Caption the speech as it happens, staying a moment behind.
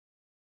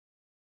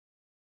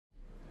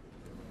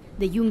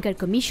The Juncker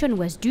Commission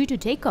was due to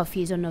take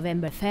office on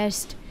November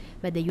 1st,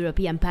 but the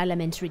European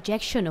Parliament's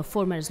rejection of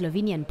former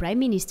Slovenian Prime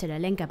Minister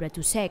Alenka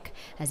Bratušek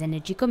as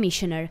Energy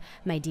Commissioner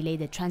might delay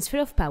the transfer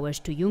of powers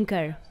to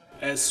Juncker.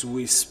 As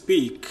we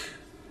speak,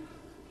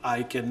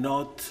 I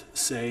cannot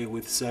say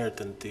with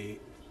certainty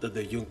that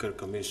the Juncker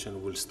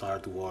Commission will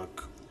start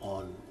work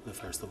on the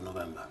 1st of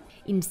November.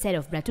 Instead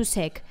of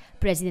Bratušek,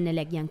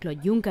 President-elect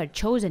Jean-Claude Juncker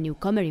chose a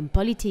newcomer in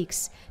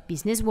politics,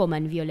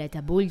 businesswoman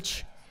Violeta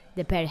Bulc.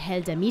 The pair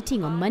held a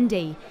meeting on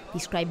Monday,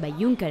 described by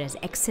Juncker as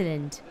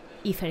excellent.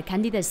 If her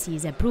candidacy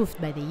is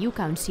approved by the EU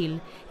Council,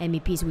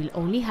 MEPs will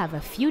only have a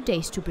few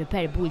days to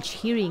prepare Bulc's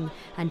hearing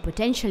and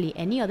potentially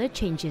any other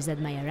changes that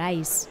might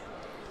arise.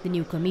 The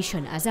new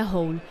Commission as a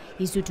whole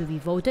is due to be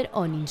voted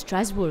on in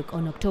Strasbourg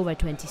on October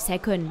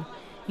 22nd.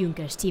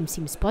 Juncker's team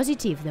seems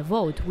positive the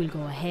vote will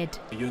go ahead.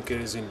 Juncker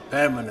is in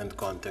permanent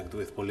contact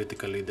with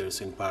political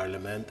leaders in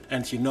Parliament,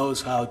 and he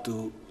knows how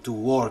to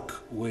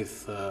work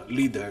with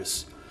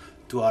leaders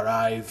to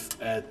arrive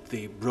at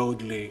the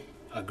broadly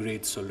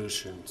agreed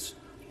solutions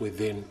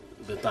within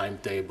the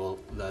timetable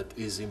that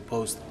is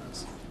imposed on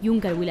us.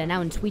 Juncker will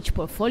announce which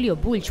portfolio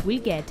Bulc will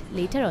get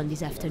later on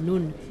this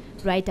afternoon,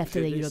 right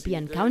after the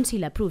European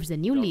Council approves the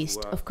new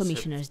list of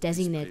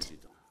commissioners-designate.